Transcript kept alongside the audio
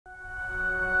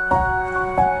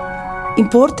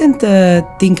Important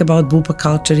thing about Bupa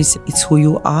culture is it's who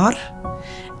you are.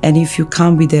 And if you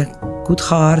come with a good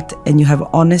heart and you have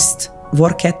honest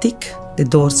work ethic, the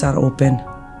doors are open,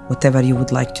 whatever you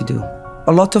would like to do.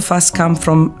 A lot of us come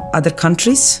from other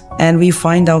countries and we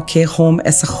find our care home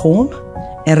as a home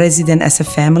and resident as a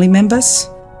family members.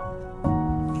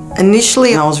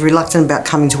 Initially, I was reluctant about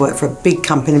coming to work for a big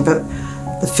company, but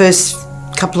the first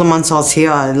couple of months I was here,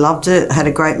 I loved it, had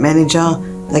a great manager.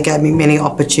 They gave me many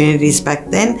opportunities back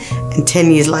then, and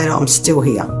 10 years later, I'm still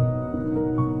here.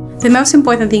 The most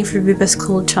important thing for Bupa's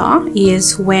culture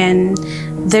is when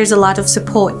there's a lot of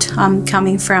support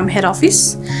coming from head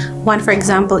office. One, for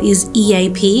example, is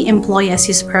EAP, Employee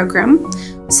Assist Program.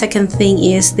 Second thing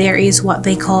is there is what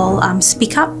they call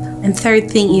Speak Up. And third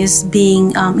thing is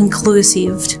being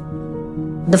inclusive.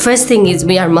 The first thing is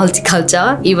we are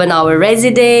multicultural, even our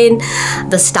resident,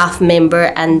 the staff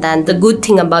member, and then the good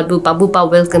thing about Bupa, Bupa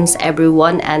welcomes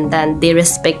everyone and then they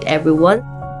respect everyone.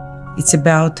 It's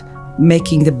about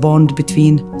making the bond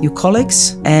between your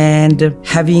colleagues and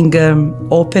having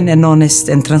open and honest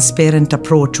and transparent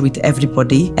approach with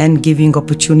everybody and giving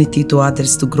opportunity to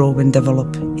others to grow and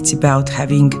develop. It's about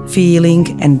having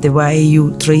feeling and the way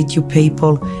you treat your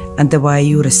people and the way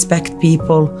you respect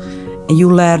people. And you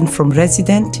learn from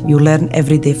resident, you learn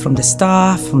every day from the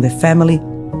staff, from the family.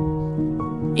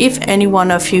 If any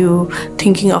one of you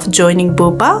thinking of joining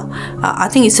Bupa, I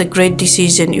think it's a great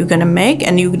decision you're going to make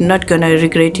and you're not going to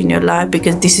regret in your life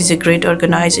because this is a great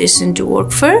organization to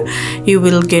work for. You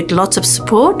will get lots of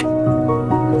support.